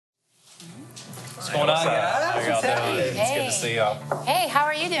What's going on, guys? How y'all doing? It's good to see y'all. Hey, how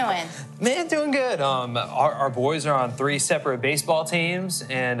are you doing? Man, doing good. Our boys are on 3 separate baseball teams,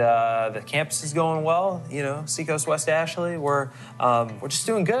 and the campus is going well. You know, Seacoast West Ashley. We're just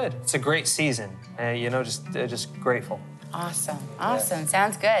doing good. It's a great season, and just grateful. Awesome.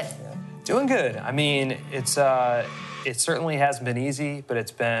 Sounds good. Yeah. Doing good. I mean, it certainly hasn't been easy, but it's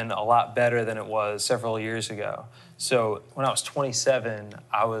been a lot better than it was several years ago. So when I was 27,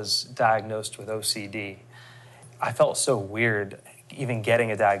 I was diagnosed with OCD. I felt so weird even getting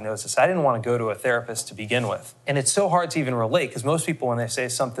a diagnosis. I didn't want to go to a therapist to begin with. And it's so hard to even relate because most people, when they say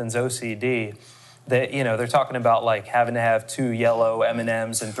something's OCD, they're talking about like having to have 2 yellow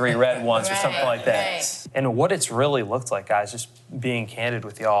M&Ms and 3 red ones or something like that. Right. And what it's really looked like, guys, just being candid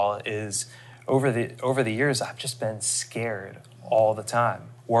with y'all, is over the years, I've just been scared all the time,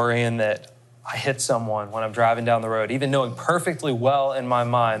 worrying that I hit someone when I'm driving down the road, even knowing perfectly well in my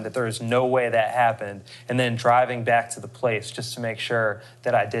mind that there is no way that happened, and then driving back to the place just to make sure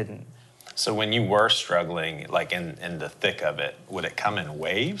that I didn't. So when you were struggling, like in the thick of it, would it come in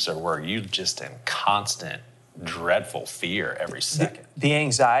waves, or were you just in constant, dreadful fear every second? The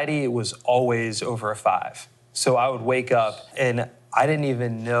anxiety was always over a 5. So I would wake up and I didn't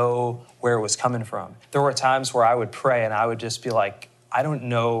even know where it was coming from. There were times where I would pray and I would just be like, I don't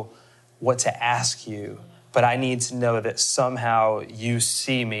know what to ask you, but I need to know that somehow you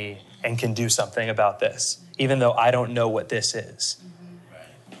see me and can do something about this, even though I don't know what this is.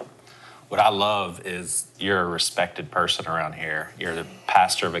 Right. What I love is you're a respected person around here. You're the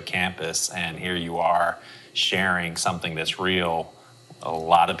pastor of a campus, and here you are sharing something that's real. A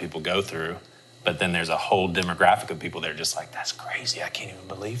lot of people go through, but then there's a whole demographic of people that are just like, that's crazy. I can't even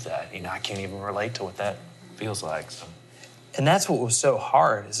believe that. I can't even relate to what that feels like. So. And that's what was so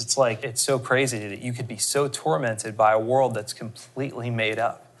hard, is it's so crazy that you could be so tormented by a world that's completely made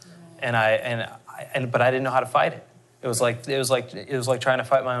up. But I didn't know how to fight it. It was like trying to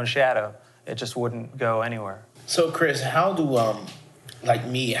fight my own shadow. It just wouldn't go anywhere. So Chris, how do I,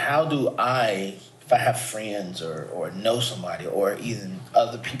 if I have friends or know somebody or even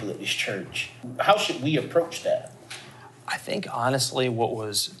other people at this church, how should we approach that? I think honestly what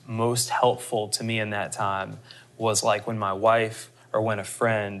was most helpful to me in that time was like when my wife or when a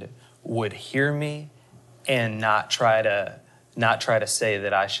friend would hear me and not try to say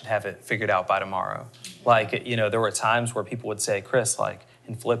that I should have it figured out by tomorrow. Like, there were times where people would say, Chris, like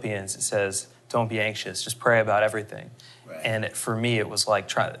in Philippians, it says, don't be anxious, just pray about everything. Right. And for me, it was like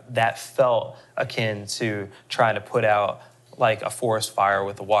that felt akin to trying to put out like a forest fire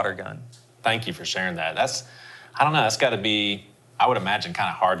with a water gun. Thank you for sharing that. That's got to be, I would imagine, kind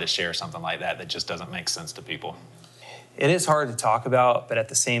of hard to share something like that just doesn't make sense to people. It is hard to talk about, but at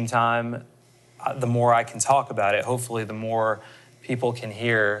the same time, the more I can talk about it, hopefully the more people can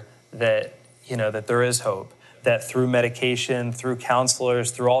hear that, that there is hope, that through medication, through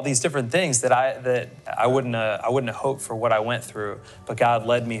counselors, through all these different things that I wouldn't have hoped for what I went through, but God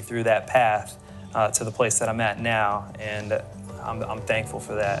led me through that path to the place that I'm at now, and I'm thankful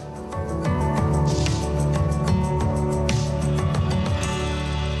for that.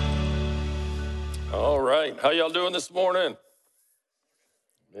 All right, how y'all doing this morning?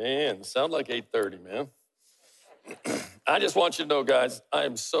 Man, sound like 8:30, man. I just want you to know, guys, I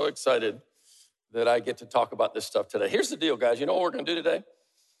am so excited that I get to talk about this stuff today. Here's the deal, guys. You know what we're going to do today?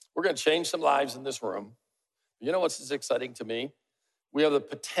 We're going to change some lives in this room. You know what's exciting to me? We have the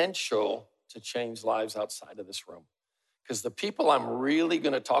potential to change lives outside of this room, because the people I'm really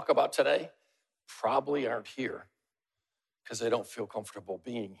going to talk about today probably aren't here because they don't feel comfortable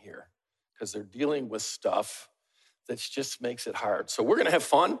being here, because they're dealing with stuff that just makes it hard. So we're going to have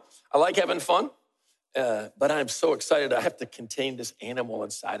fun. I like having fun, but I'm so excited. I have to contain this animal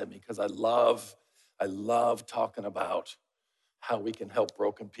inside of me because I love talking about how we can help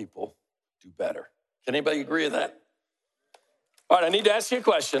broken people do better. Can anybody agree with that? All right, I need to ask you a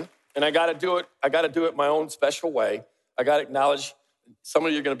question, and I got to do it my own special way. I got to acknowledge, some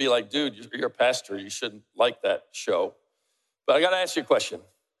of you are going to be like, dude, you're a pastor. You shouldn't like that show. But I got to ask you a question.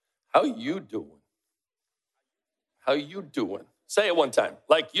 How you doing? How you doing? Say it one time.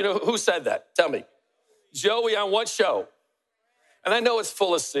 Like, who said that? Tell me. Joey on what show? And I know it's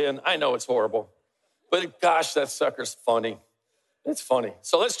full of sin. I know it's horrible. But gosh, that sucker's funny. It's funny.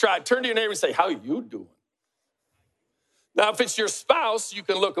 So let's try it. Turn to your neighbor and say, how you doing? Now, if it's your spouse, you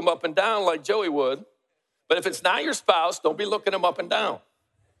can look them up and down like Joey would. But if it's not your spouse, don't be looking them up and down.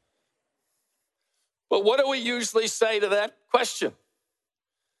 But what do we usually say to that question?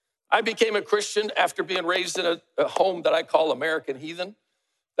 I became a Christian after being raised in a home that I call American Heathen.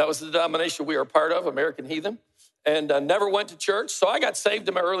 That was the denomination we were a part of, American Heathen, and never went to church. So I got saved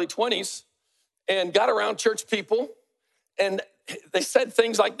in my early 20s. and got around church people, and they said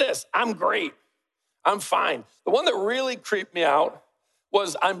things like this: I'm great, I'm fine. The one that really creeped me out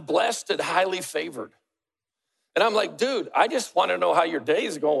was, I'm blessed and highly favored. And I'm like, dude, I just want to know how your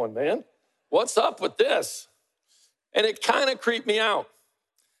day's going, man. What's up with this? And it kind of creeped me out.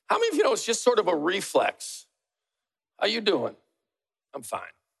 How many of you know it's just sort of a reflex? How you doing? I'm fine.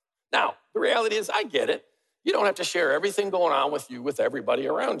 Now, the reality is, I get it. You don't have to share everything going on with you with everybody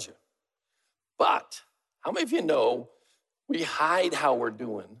around you. But how many of you know we hide how we're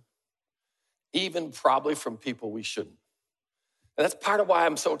doing, even probably from people we shouldn't? And that's part of why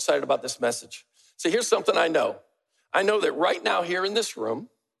I'm so excited about this message. So here's something I know. I know that right now here in this room,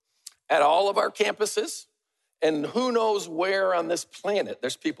 at all of our campuses, and who knows where on this planet,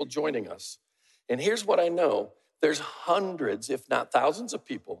 there's people joining us. And here's what I know. There's hundreds, if not thousands of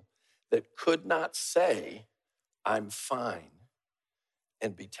people that could not say, I'm fine,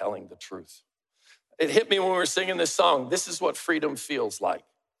 and be telling the truth. It hit me when we were singing this song. This is what freedom feels like.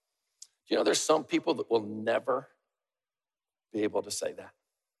 You know, there's some people that will never be able to say that.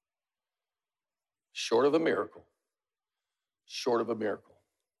 Short of a miracle. Short of a miracle.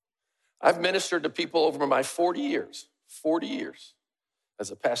 I've ministered to people over my 40 years as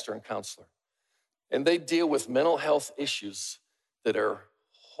a pastor and counselor. And they deal with mental health issues that are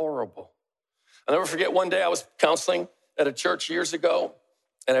horrible. I'll never forget, one day I was counseling at a church years ago,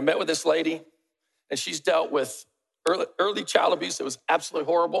 and I met with this lady, and she's dealt with early child abuse that was absolutely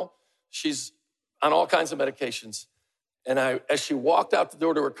horrible. She's on all kinds of medications. And as she walked out the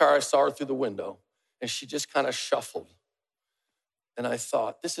door to her car, I saw her through the window, and she just kind of shuffled. And I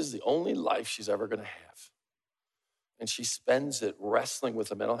thought, this is the only life she's ever going to have. And she spends it wrestling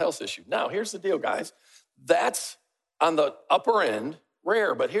with a mental health issue. Now, here's the deal, guys. That's on the upper end,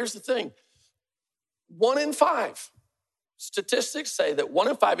 rare. But here's the thing. 1 in 5. Statistics say that 1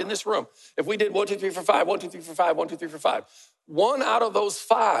 in 5 in this room, if we did 1, 2, 3, 4, 5, 1, 2, 3, 4, 5, 1, 2, 3, 4, 5, 1 out of those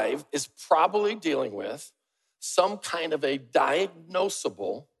 5 is probably dealing with some kind of a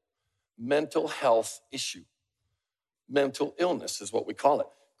diagnosable mental health issue. Mental illness is what we call it.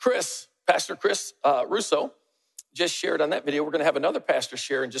 Pastor Chris Russo, just shared on that video. We're going to have another pastor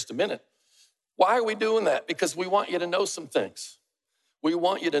share in just a minute. Why are we doing that? Because we want you to know some things. We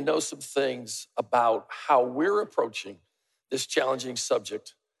want you to know some things about how we're approaching this challenging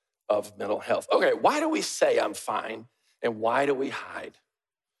subject of mental health. Okay, why do we say I'm fine, and why do we hide?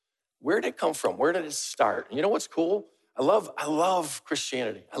 Where did it come from? Where did it start? And you know what's cool? I love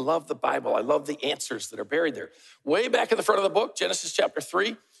Christianity. I love the Bible. I love the answers that are buried there. Way back in the front of the book, Genesis chapter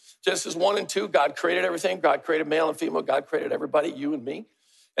 3, Genesis 1 and 2, God created everything. God created male and female. God created everybody, you and me.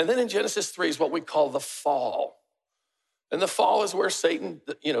 And then in Genesis 3 is what we call the fall. And the fall is where Satan,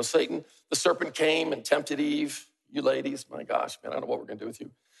 the serpent came and tempted Eve. You ladies, my gosh, man, I don't know what we're going to do with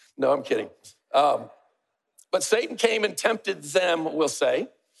you. No, I'm kidding. But Satan came and tempted them, we'll say.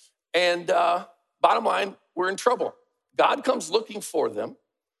 And bottom line, we're in trouble. God comes looking for them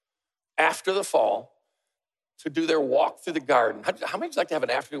after the fall to do their walk through the garden. How many of you like to have an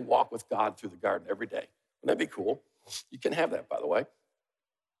afternoon walk with God through the garden every day? Wouldn't that be cool? You can have that, by the way.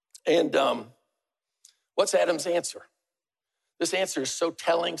 And what's Adam's answer? This answer is so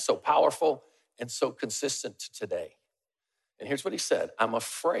telling, so powerful, and so consistent to today. And here's what he said: I'm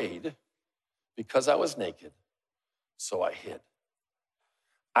afraid because I was naked, so I hid.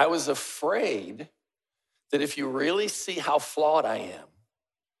 I was afraid that if you really see how flawed I am,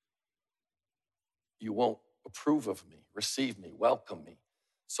 you won't approve of me, receive me, welcome me,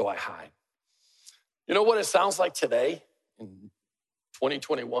 so I hide. You know what it sounds like today in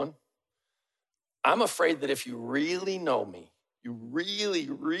 2021? I'm afraid that if you really know me, you really,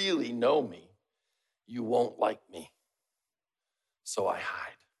 really know me, you won't like me, so I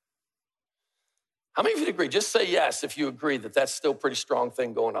hide. How many of you agree? Just say yes if you agree that that's still a pretty strong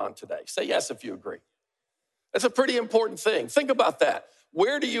thing going on today. Say yes if you agree. That's a pretty important thing. Think about that.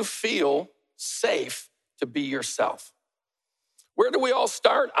 Where do you feel safe to be yourself? Where do we all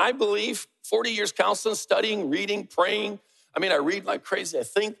start? I believe 40 years counseling, studying, reading, praying. I mean, I read like crazy.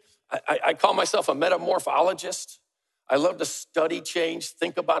 I call myself a metamorphologist. I love to study change,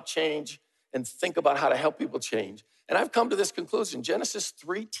 think about change, and think about how to help people change. And I've come to this conclusion. Genesis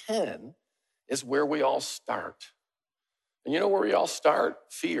 3:10 is where we all start. And you know where we all start?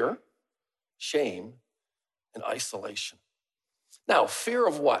 Fear, shame, and isolation. Now, fear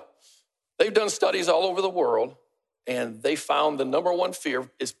of what? They've done studies all over the world, and they found the number one fear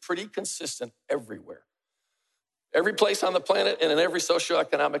is pretty consistent everywhere. Every place on the planet and in every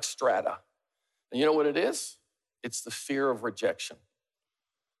socioeconomic strata. And you know what it is? It's the fear of rejection.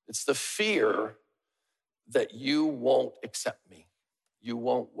 It's the fear that you won't accept me. You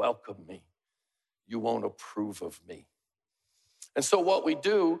won't welcome me. you won't approve of me. And so what we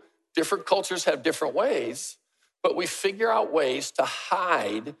do, different cultures have different ways, but we figure out ways to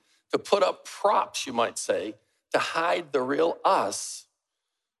hide, to put up props, you might say, to hide the real us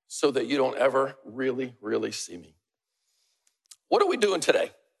so that you don't ever really, really see me. What are we doing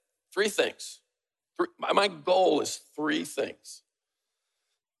today? 3 things. My goal is 3 things.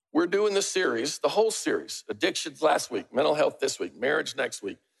 We're doing the series, the whole series, addictions last week, mental health this week, marriage next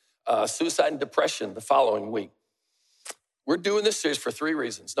week, suicide and depression the following week. We're doing this series for 3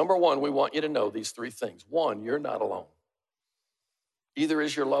 reasons. Number 1, we want you to know these 3 things. 1, you're not alone. Either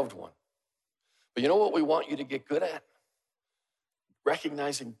is your loved one. But you know what we want you to get good at?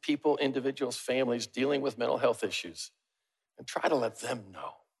 Recognizing people, individuals, families dealing with mental health issues and try to let them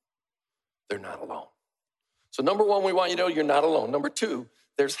know they're not alone. So number 1, we want you to know you're not alone. Number 2,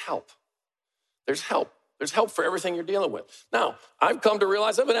 there's help. There's help. There's help for everything you're dealing with. Now, I've come to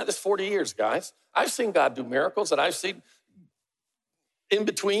realize, I've been at this 40 years, guys. I've seen God do miracles, and I've seen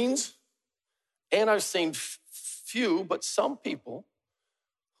in-betweens, and I've seen few, but some people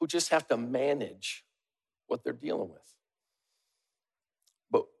who just have to manage what they're dealing with.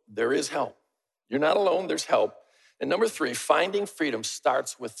 But there is help. You're not alone, there's help. And number 3, finding freedom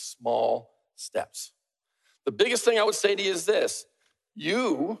starts with small steps. The biggest thing I would say to you is this: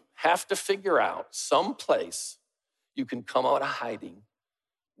 you have to figure out some place you can come out of hiding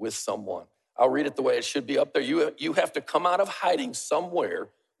with someone. I'll read it the way it should be up there. You have to come out of hiding somewhere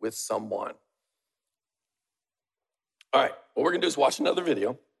with someone. All right, what we're gonna do is watch another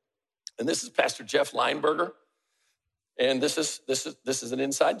video. And this is Pastor Jeff Lineberger. And this is an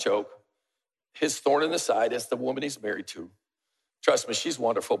inside joke. His thorn in the side is the woman he's married to. Trust me, she's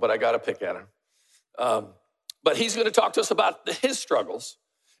wonderful, but I got to pick at her. But he's going to talk to us about his struggles.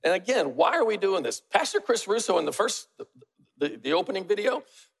 And again, why are we doing this? Pastor Chris Russo in the opening video,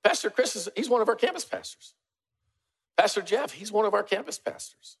 Pastor Chris, he's one of our campus pastors. Pastor Jeff, he's one of our campus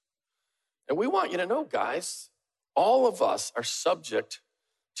pastors. And we want you to know, guys, all of us are subject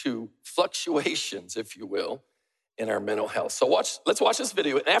to fluctuations, if you will, in our mental health. So let's watch this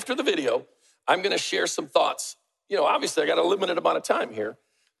video. And after the video, I'm going to share some thoughts. You know, obviously I got a limited amount of time here,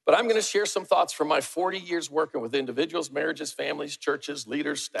 but I'm going to share some thoughts from my 40 years working with individuals, marriages, families, churches,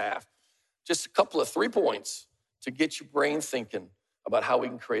 leaders, staff. Just a couple of 3 points to get your brain thinking about how we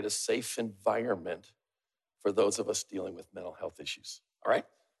can create a safe environment for those of us dealing with mental health issues. All right,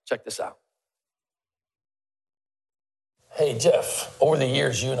 check this out. Hey, Jeff, over the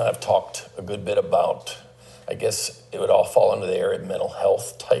years, you and I have talked a good bit about, I guess it would all fall into the area of mental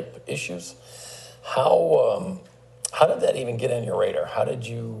health type issues. How did that even get on your radar? How did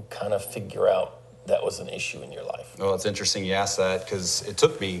you kind of figure out that was an issue in your life? Well, it's interesting you asked that because it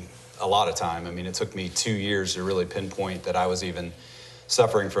took me a lot of time. I mean, it took me 2 years to really pinpoint that I was even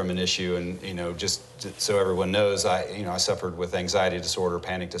suffering from an issue. And, you know, just so everyone knows, I suffered with anxiety disorder,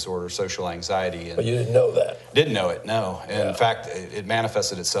 panic disorder, social anxiety. And but you didn't know that? Didn't know it, no. And in fact, it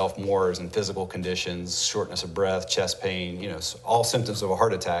manifested itself more as in physical conditions, shortness of breath, chest pain, all symptoms of a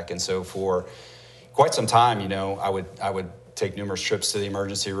heart attack. And so for quite some time, I would take numerous trips to the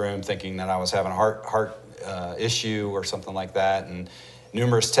emergency room thinking that I was having a heart issue or something like that. And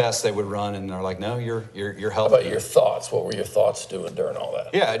numerous tests they would run, and they're like, no, you're healthy. How about your thoughts? What were your thoughts doing during all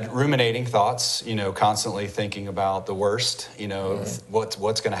that? Yeah, ruminating thoughts, constantly thinking about the worst,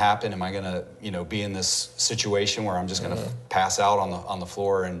 what's going to happen? Am I going to, be in this situation where I'm just going to pass out on the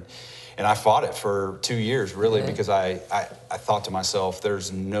floor? And I fought it for 2 years, really, because I thought to myself,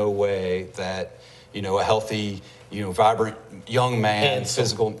 there's no way that, a healthy, vibrant young man,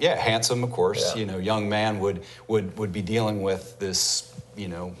 handsome, of course, young man would be dealing with this,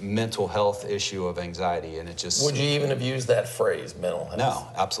 mental health issue of anxiety. And it just... Would you even have used that phrase, mental health? No,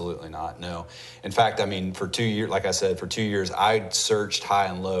 absolutely not, no. In fact, for 2 years, like I said, for 2 years, I searched high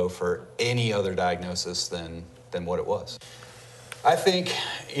and low for any other diagnosis than what it was. I think,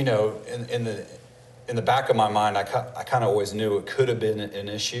 in the back of my mind, I kind of always knew it could have been an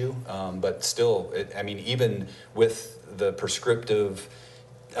issue, but still, even with the prescriptive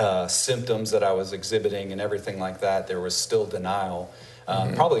symptoms that I was exhibiting and everything like that, there was still denial,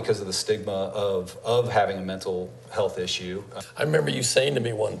 probably because of the stigma of having a mental health issue. I remember you saying to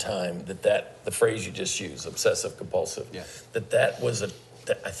me one time that the phrase you just used, obsessive compulsive, that was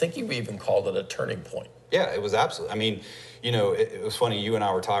I think you even called it a turning point. Yeah, it was absolutely. It was funny, you and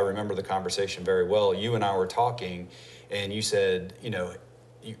I remember the conversation very well. You and I were talking, and you said,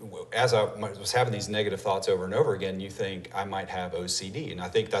 as I was having these negative thoughts over and over again, you think I might have OCD. And I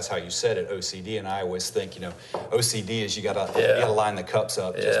think that's how you said it, OCD. And I always think, OCD is you gotta line the cups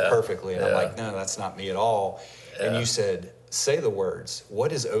up just perfectly. And I'm like, no, that's not me at all. And you said, say the words. What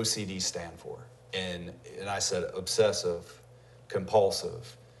does OCD stand for? and I said obsessive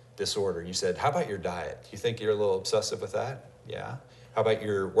compulsive disorder. You said, how about your diet? You think you're a little obsessive with that? Yeah. How about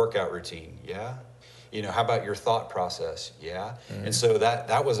your workout routine? Yeah. How about your thought process? Yeah. And so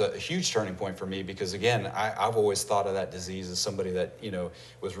that was a huge turning point for me, because again, I've always thought of that disease as somebody that,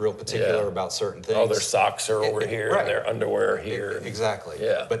 was real particular about certain things. Oh, their socks are over here, right. and their underwear here. Exactly.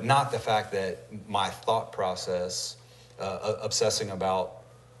 Yeah. But not the fact that my thought process, obsessing about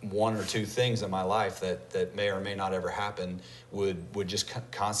one or two things in my life that may or may not ever happen would just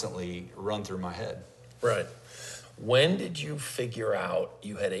constantly run through my head. Right. When did you figure out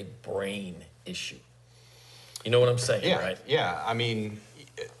you had a brain issue? You know what I'm saying, Yeah, right? Yeah. I mean,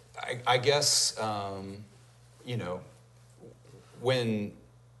 I guess, when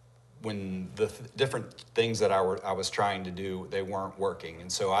the different things that I was trying to do, they weren't working.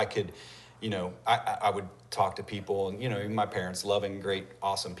 And so I could, I would talk to people, and, even my parents, loving, great,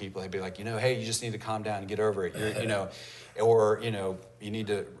 awesome people, they'd be like, hey, you just need to calm down and get over it. Or, you need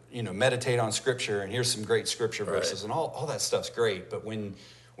to, meditate on scripture, and here's some great scripture verses, and all that stuff's great. But when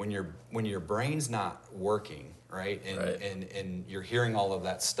your brain's not working, right, and you're hearing all of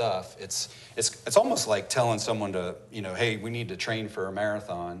that stuff, it's almost like telling someone to, hey, we need to train for a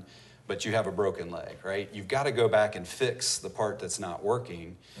marathon, but you have a broken leg, right? You've got to go back and fix the part that's not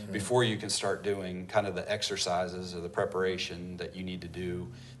working before you can start doing kind of the exercises or the preparation that you need to do,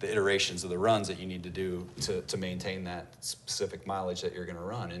 the iterations of the runs that you need to do to maintain that specific mileage that you're going to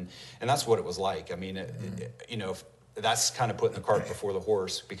run. And that's what it was like. I mean, that's kind of putting the cart before the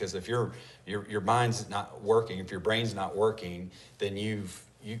horse, because if your mind's not working, if your brain's not working, then you've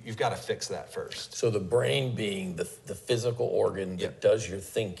got to fix that first. So the brain being the physical organ that does your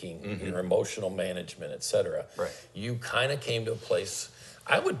thinking, your emotional management, et cetera. Right. You kind of came to a place,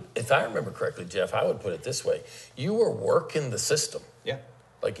 if I remember correctly, Jeff, I would put it this way. You were working the system. Yeah.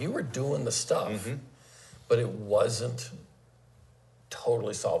 Like you were doing the stuff, but it wasn't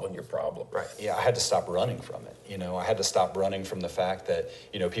totally solving your problem. Right. Yeah, I had to stop running from it. I had to stop running from the fact that,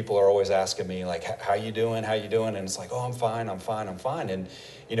 people are always asking me, like, how you doing? How you doing? And it's like, oh, I'm fine. And,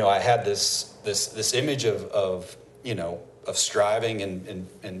 I had this image of striving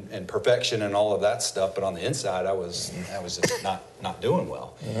and perfection and all of that stuff. But on the inside, I was just not doing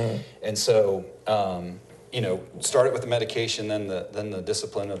well. And so, started with the medication, then the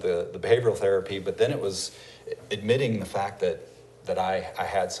discipline of the behavioral therapy. But then it was admitting the fact that I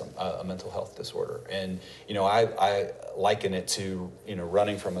had a mental health disorder. And, I liken it to,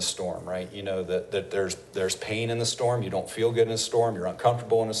 running from a storm, right? That there's pain in the storm. You don't feel good in a storm. You're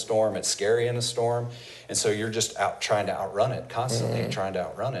uncomfortable in a storm. It's scary in a storm. And so you're just out trying to outrun it, constantly trying to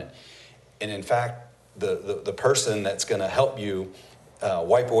outrun it. And in fact, the person that's going to help you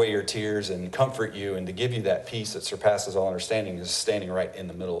wipe away your tears and comfort you and to give you that peace that surpasses all understanding is standing right in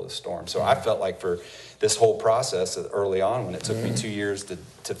the middle of the storm. So I felt like for this whole process early on, when it took me 2 years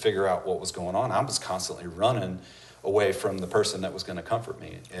to figure out what was going on, I was constantly running away from the person that was going to comfort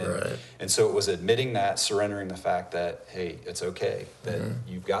me. And so it was admitting that, surrendering the fact that, hey, it's okay, that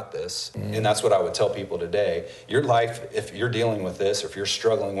you've got this. And that's what I would tell people today. Your life, if you're dealing with this, or if you're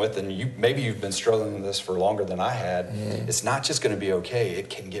struggling with it, and maybe you've been struggling with this for longer than I had, it's not just going to be okay, it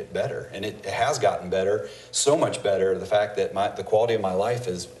can get better. And it has gotten better, so much better. The fact that the quality of my life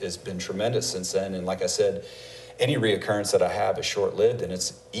has been tremendous since then. And like I said, any reoccurrence that I have is short-lived, and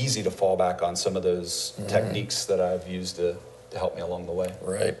it's easy to fall back on some of those techniques that I've used to help me along the way.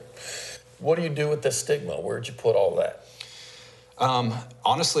 Right. What do you do with the stigma? Where'd you put all that?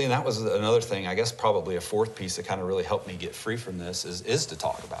 Honestly, and that was another thing, I guess probably a fourth piece that kind of really helped me get free from this is to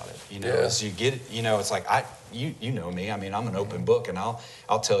talk about it. As you get, it's like you know me. I mean, I'm an open book, and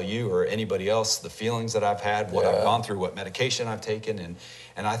I'll tell you or anybody else the feelings that I've had, what I've gone through, what medication I've taken,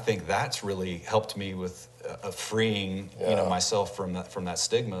 and I think that's really helped me with freeing myself from that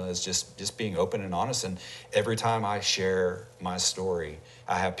stigma, is just being open and honest. And every time I share my story,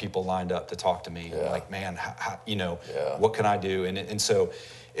 I have people lined up to talk to me like, man, what can I do? And so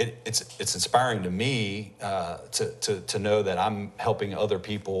it's inspiring to me to know that I'm helping other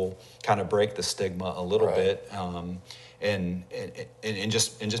people kind of break the stigma a little bit, and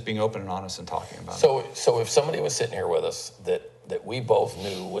just being open and honest and talking about it. So if somebody was sitting here with us that we both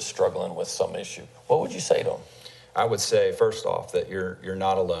knew was struggling with some issue, what would you say to them? I would say, first off, that you're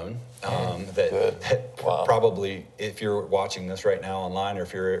not alone. Probably, if you're watching this right now online, or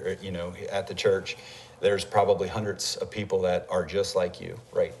if you're at the church, there's probably hundreds of people that are just like you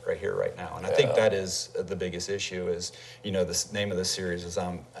right here, right now. And I think that is the biggest issue. Is the name of this series is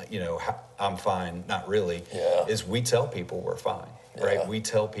I'm fine, not really. Is we tell people we're fine. Right, we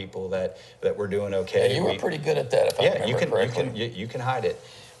tell people that we're doing okay. Yeah, you were pretty good at that. If I remember correctly. You can hide it,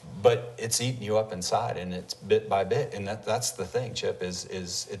 but it's eating you up inside, and it's bit by bit. And that's the thing, Chip,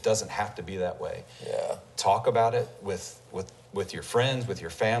 is it doesn't have to be that way. Yeah. Talk about it with your friends, with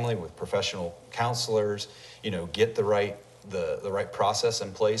your family, with professional counselors. Get the right process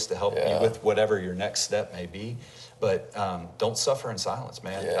in place to help you with whatever your next step may be. But don't suffer in silence,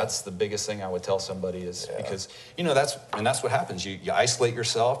 man. Yeah. That's the biggest thing I would tell somebody is because, that's what happens. You isolate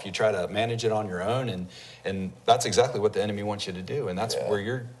yourself, you try to manage it on your own, and that's exactly what the enemy wants you to do. And that's where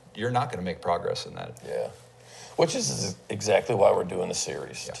you're not going to make progress in that. Yeah. Which is exactly why we're doing the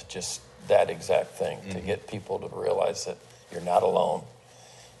series, to just that exact thing, to get people to realize that you're not alone,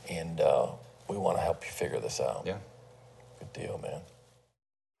 and we want to help you figure this out. Yeah. Good deal, man.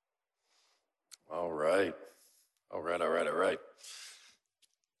 All right.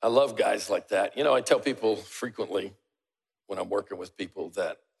 I love guys like that. I tell people frequently when I'm working with people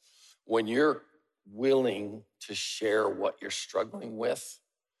that when you're willing to share what you're struggling with,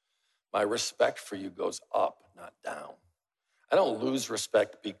 my respect for you goes up, not down. I don't lose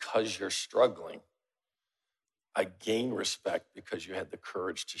respect because you're struggling. I gain respect because you had the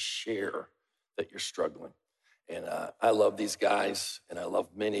courage to share that you're struggling. And I love these guys, and I love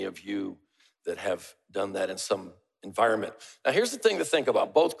many of you that have done that in some environment. Now, here's the thing to think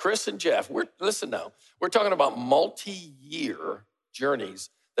about. Both Chris and Jeff, listen now, we're talking about multi-year journeys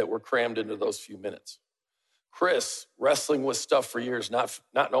that were crammed into those few minutes. Chris, wrestling with stuff for years, not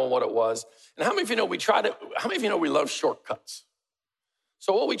knowing what it was. And how many of you know we love shortcuts?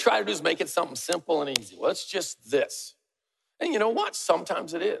 So what we try to do is make it something simple and easy. Well, it's just this. And you know what?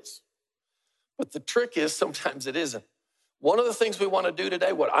 Sometimes it is. But the trick is sometimes it isn't. One of the things we want to do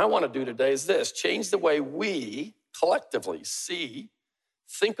today, what I want to do today is this: change the way we collectively see,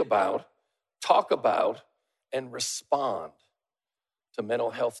 think about, talk about, and respond to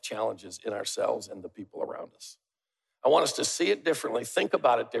mental health challenges in ourselves and the people around us. I want us to see it differently, think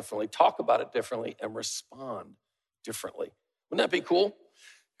about it differently, talk about it differently, and respond differently. Wouldn't that be cool?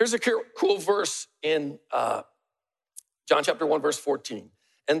 Here's a cool verse in John chapter 1, verse 14.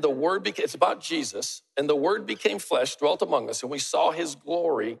 And the Word became, it's about Jesus, and the Word became flesh, dwelt among us, and we saw his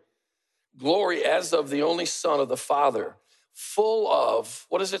glory as of the only Son of the Father, full of,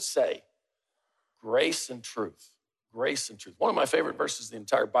 what does it say? Grace and truth. Grace and truth. One of my favorite verses in the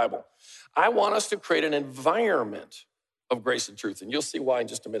entire Bible. I want us to create an environment of grace and truth, and you'll see why in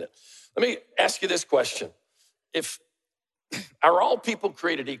just a minute. Let me ask you this question. Are all people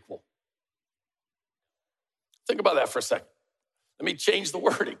created equal? Think about that for a second. Let me change the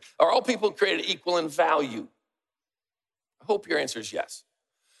wording. Are all people created equal in value? I hope your answer is yes.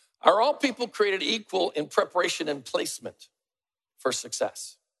 Are all people created equal in preparation and placement for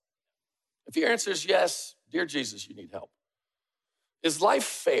success? If your answer is yes, dear Jesus, you need help. Is life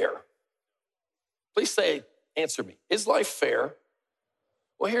fair? Please answer me. Is life fair?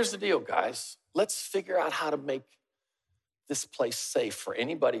 Well, here's the deal, guys. Let's figure out how to make this place safe for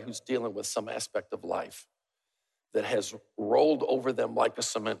anybody who's dealing with some aspect of life that has rolled over them like a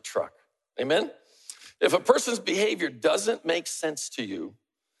cement truck. Amen? If a person's behavior doesn't make sense to you,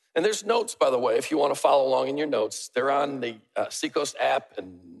 and there's notes, by the way, if you want to follow along in your notes, they're on the Seacoast app,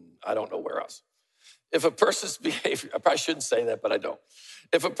 and I don't know where else. If a person's behavior, I probably shouldn't say that, but I don't.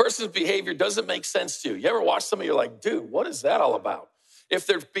 If a person's behavior doesn't make sense to you, you ever watch somebody, you're like, dude, what is that all about? If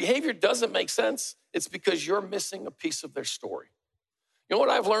their behavior doesn't make sense, it's because you're missing a piece of their story. You know what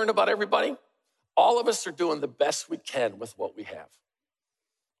I've learned about everybody? All of us are doing the best we can with what we have.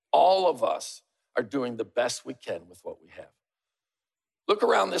 All of us are doing the best we can with what we have. Look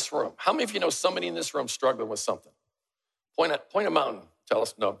around this room. How many of you know somebody in this room struggling with something? Point a mountain. Tell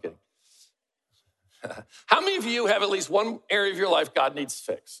us, no, I'm kidding. How many of you have at least one area of your life God needs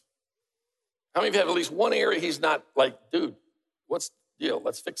fixed? How many of you have at least one area he's not like, dude, what's the deal?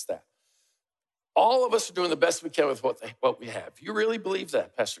 Let's fix that. All of us are doing the best we can with what we have. You really believe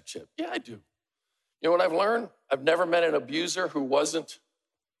that, Pastor Chip? Yeah, I do. You know what I've learned? I've never met an abuser who wasn't.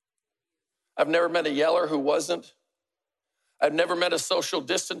 I've never met a yeller who wasn't. I've never met a social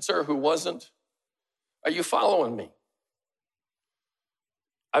distancer who wasn't. Are you following me?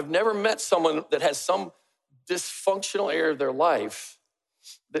 I've never met someone that has some dysfunctional area of their life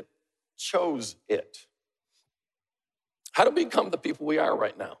that chose it. How do we become the people we are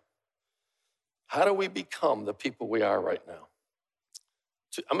right now? How do we become the people we are right now?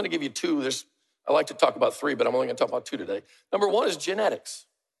 I'm going to give you two. I like to talk about three, but I'm only going to talk about two today. Number one is genetics.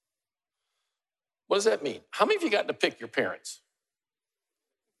 What does that mean? How many of you got to pick your parents?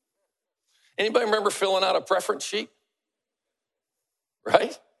 Anybody remember filling out a preference sheet?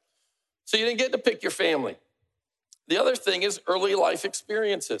 Right? So you didn't get to pick your family. The other thing is early life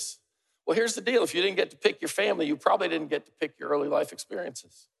experiences. Well, here's the deal. If you didn't get to pick your family, you probably didn't get to pick your early life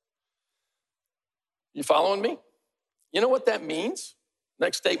experiences. You following me? You know what that means?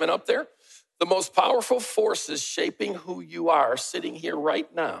 Next statement up there. The most powerful forces shaping who you are sitting here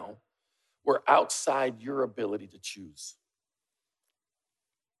right now were outside your ability to choose.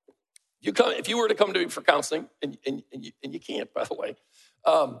 If you were to come to me for counseling, and you can't, by the way,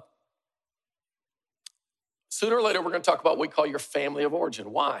 sooner or later we're going to talk about what we call your family of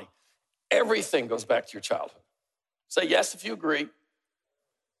origin. Why? Everything goes back to your childhood. Say yes if you agree.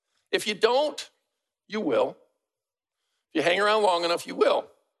 If you don't, you will. If you hang around long enough, you will.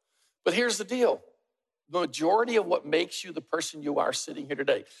 But here's the deal. The majority of what makes you the person you are sitting here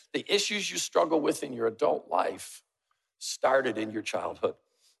today, the issues you struggle with in your adult life, started in your childhood.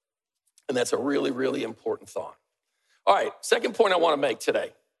 And that's a really, really important thought. All right, second point I want to make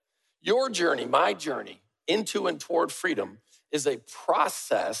today. Your journey, my journey into and toward freedom is a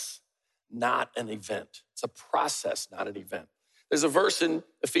process, not an event. It's a process, not an event. There's a verse in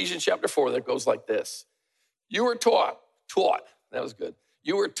Ephesians chapter 4 that goes like this. You were taught, that was good.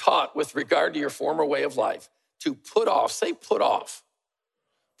 You were taught with regard to your former way of life to put off, say put off.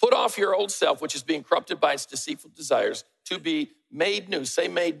 Put off your old self, which is being corrupted by its deceitful desires, to be made new, say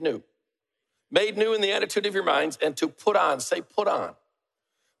made new. Made new in the attitude of your minds, and to put on, say put on.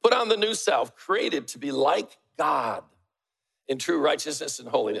 Put on the new self, created to be like God in true righteousness and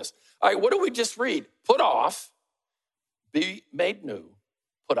holiness. All right, what did we just read? Put off, be made new,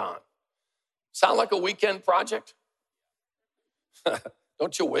 put on. Sound like a weekend project?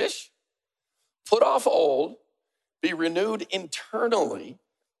 Don't you wish? Put off old, be renewed internally,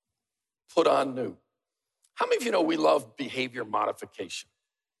 put on new. How many of you know we love behavior modification?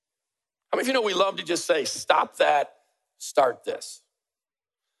 How many of you know we love to just say, stop that, start this?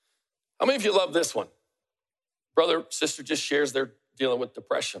 How many of you love this one? Brother, sister just shares they're dealing with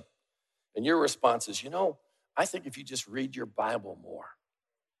depression. And your response is, I think if you just read your Bible more,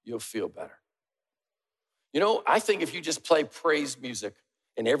 you'll feel better. I think if you just play praise music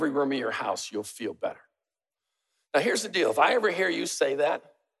in every room of your house, you'll feel better. Now, here's the deal. If I ever hear you say that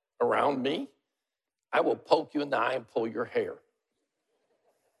around me, I will poke you in the eye and pull your hair.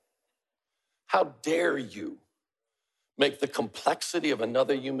 How dare you make the complexity of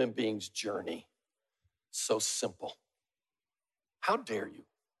another human being's journey so simple? How dare you?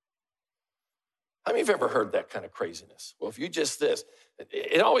 How many of you have ever heard that kind of craziness? Well, if you just this,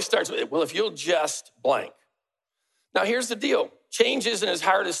 it always starts with, well, if you'll just blank. Now, here's the deal. Change isn't as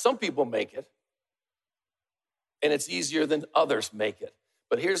hard as some people make it, and it's easier than others make it.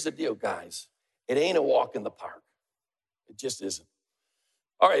 But here's the deal, guys. It ain't a walk in the park. It just isn't.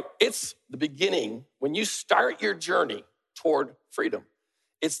 All right, it's the beginning. When you start your journey toward freedom,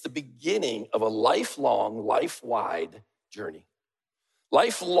 it's the beginning of a lifelong, life-wide journey.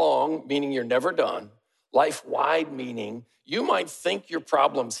 Lifelong, meaning you're never done. Life-wide, meaning you might think your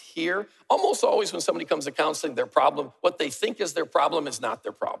problem's here. Almost always when somebody comes to counseling, their problem, what they think is their problem is not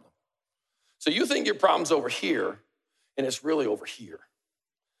their problem. So you think your problem's over here, and it's really over here.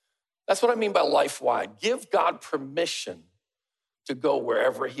 That's what I mean by life-wide. Give God permission to go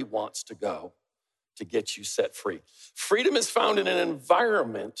wherever he wants to go to get you set free. Freedom is found in an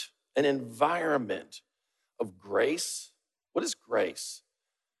environment of grace. What is grace?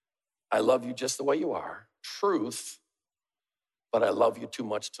 I love you just the way you are. Truth, but I love you too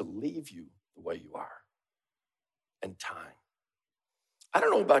much to leave you the way you are. And time. I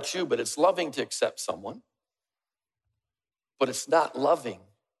don't know about you, but it's loving to accept someone, but it's not loving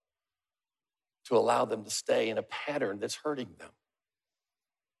to allow them to stay in a pattern that's hurting them.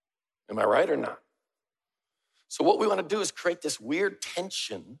 Am I right or not? So what we want to do is create this weird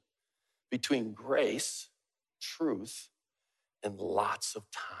tension between grace, truth, and lots of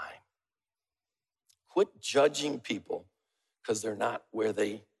time. Quit judging people because they're not where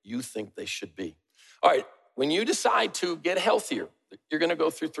you think they should be. All right, when you decide to get healthier, you're going to go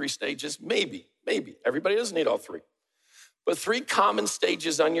through 3 stages, maybe. Everybody doesn't need all 3. But 3 common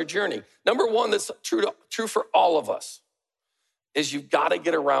stages on your journey. Number 1 that's true for all of us is you've got to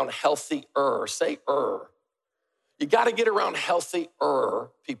get around healthier. Say You got to get around healthier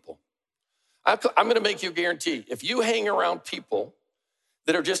people. I'm going to make you a guarantee. If you hang around people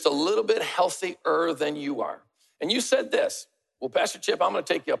that are just a little bit healthier than you are, and you said this, well, Pastor Chip, I'm going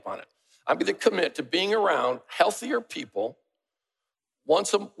to take you up on it. I'm going to commit to being around healthier people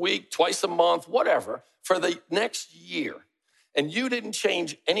once a week, twice a month, whatever, for the next year. And you didn't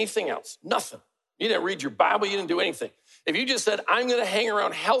change anything else, nothing. You didn't read your Bible, you didn't do anything. If you just said, I'm going to hang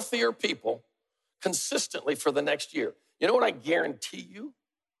around healthier people consistently for the next year, you know what I guarantee you?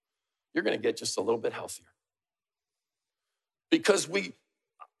 You're going to get just a little bit healthier. Because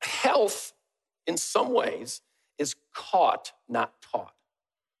Health, in some ways, is caught, not taught.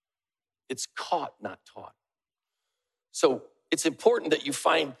 It's caught, not taught. So it's important that you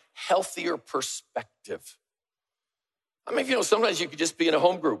find healthier perspective. I mean, sometimes you could just be in a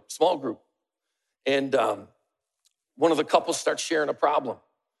home group, small group, and one of the couples starts sharing a problem.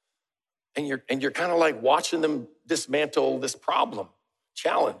 And you're kind of like watching them dismantle this problem,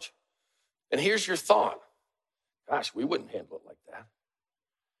 challenge. And here's your thought. Gosh, we wouldn't handle it like that.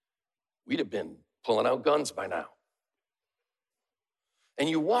 We'd have been pulling out guns by now. And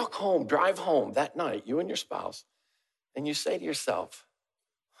you walk home, drive home that night, you and your spouse, and you say to yourself,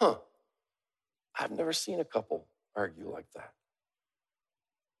 I've never seen a couple argue like that.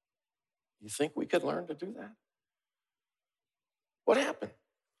 You think we could learn to do that? What happened?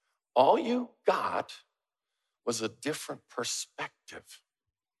 All you got was a different perspective,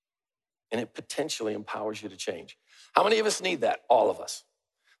 and it potentially empowers you to change. How many of us need that? All of us.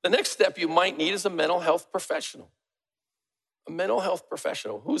 The next step you might need is a mental health professional. A mental health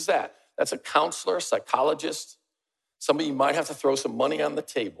professional. Who's that? That's a counselor, a psychologist, somebody you might have to throw some money on the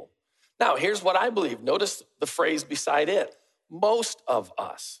table. Now, here's what I believe. Notice the phrase beside it. Most of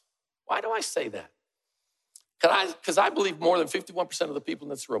us. Why do I say that? Because I believe more than 51% of the people in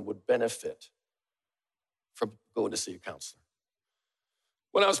this room would benefit from going to see a counselor.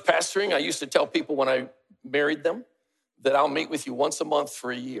 When I was pastoring, I used to tell people when I married them that I'll meet with you once a month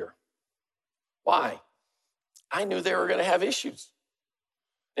for a year. Why? I knew they were going to have issues.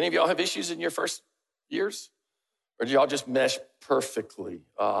 Any of y'all have issues in your first years? Or do y'all just mesh perfectly?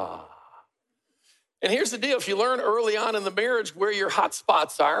 And here's the deal. If you learn early on in the marriage where your hot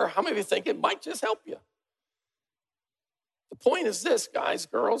spots are, how many of you think it might just help you? The point is this, guys,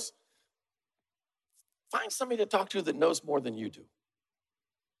 girls. Find somebody to talk to that knows more than you do.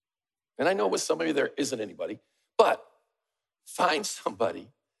 And I know with some of you there isn't anybody, but find somebody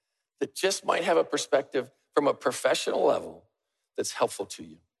that just might have a perspective from a professional level that's helpful to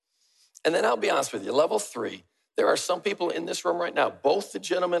you. And then I'll be honest with you, level 3, there are some people in this room right now, both the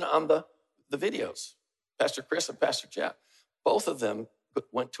gentlemen on the videos, Pastor Chris and Pastor Jeff, both of them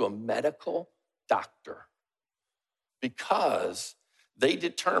went to a medical doctor because they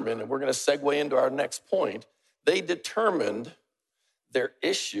determined, and we're going to segue into our next point, they determined their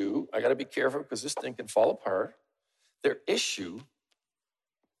issue, I got to be careful because this thing can fall apart, their issue,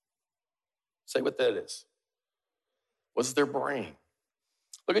 say what that is, was their brain.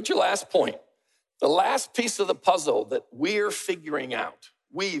 Look at your last point. The last piece of the puzzle that we're figuring out,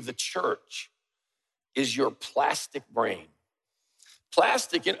 we, the church, is your plastic brain.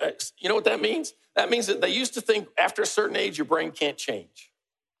 Plastic, you know what that means? That means that they used to think after a certain age, your brain can't change.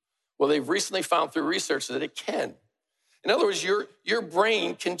 Well, they've recently found through research that it can. In other words, your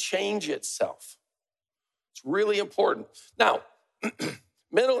brain can change itself. It's really important. Now,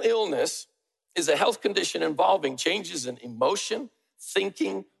 mental illness is a health condition involving changes in emotion,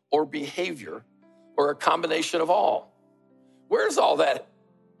 thinking, or behavior, or a combination of all. Where does all that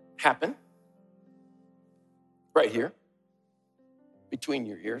happen? Right here, between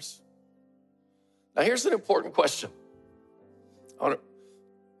your ears. Now, here's an important question. Well,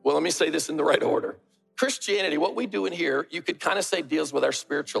 let me say this in the right order. Christianity, what we do in here, you could kind of say deals with our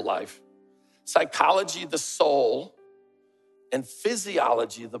spiritual life. Psychology, the soul, and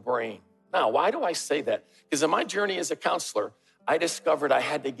physiology, the brain. Now, why do I say that? Because in my journey as a counselor, I discovered I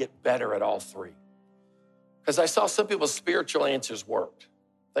had to get better at all three. Because I saw some people's spiritual answers worked.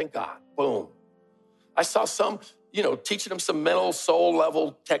 Thank God. Boom. I saw some, teaching them some mental soul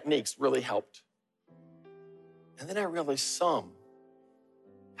level techniques really helped. And then I realized some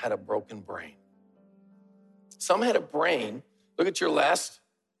had a broken brain. Some had a brain. Look at your last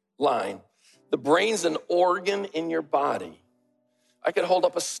line. The brain's an organ in your body. I could hold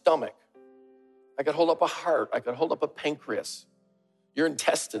up a stomach. I could hold up a heart. I could hold up a pancreas. Your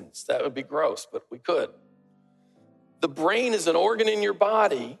intestines, that would be gross, but we could. The brain is an organ in your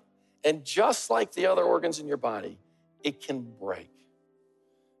body, and just like the other organs in your body, it can break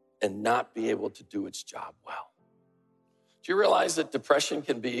and not be able to do its job well. Do you realize that depression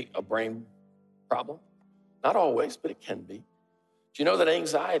can be a brain problem? Not always, but it can be. Do you know that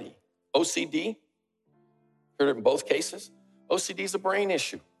anxiety, OCD, heard it in both cases? OCD is a brain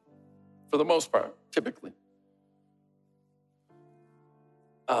issue for the most part, typically.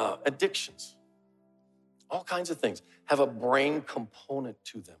 Addictions, all kinds of things have a brain component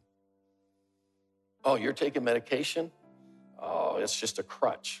to them. Oh, you're taking medication? Oh, it's just a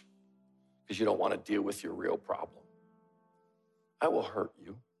crutch because you don't want to deal with your real problem. I will hurt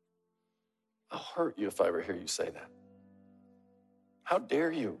you. I'll hurt you if I ever hear you say that. How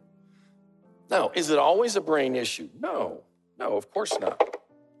dare you? Now, is it always a brain issue? No, of course not.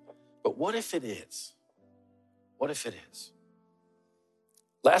 But what if it is? What if it is?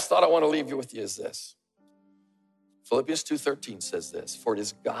 Last thought I want to leave you with you is this. Philippians 2:13 says this, for it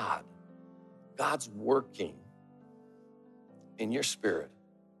is God's working in your spirit,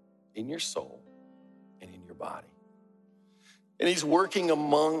 in your soul, and in your body. And he's working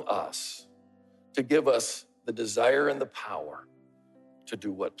among us to give us the desire and the power to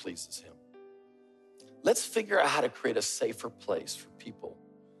do what pleases him. Let's figure out how to create a safer place for people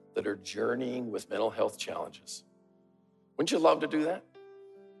that are journeying with mental health challenges. Wouldn't you love to do that?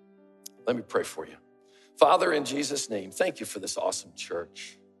 Let me pray for you. Father, in Jesus' name, thank you for this awesome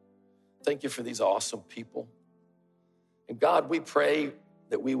church. Thank you for these awesome people. And God, we pray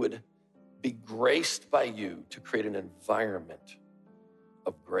that we would be graced by you to create an environment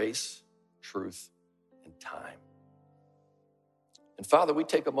of grace, truth, and time. And Father, we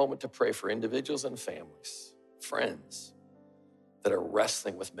take a moment to pray for individuals and families, friends that are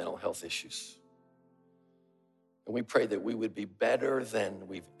wrestling with mental health issues. And we pray that we would be better than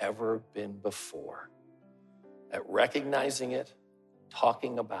we've ever been before at recognizing it,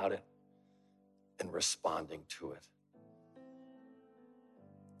 talking about it, and responding to it.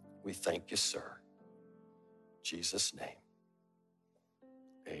 We thank you, sir. In Jesus' name,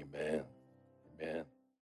 amen.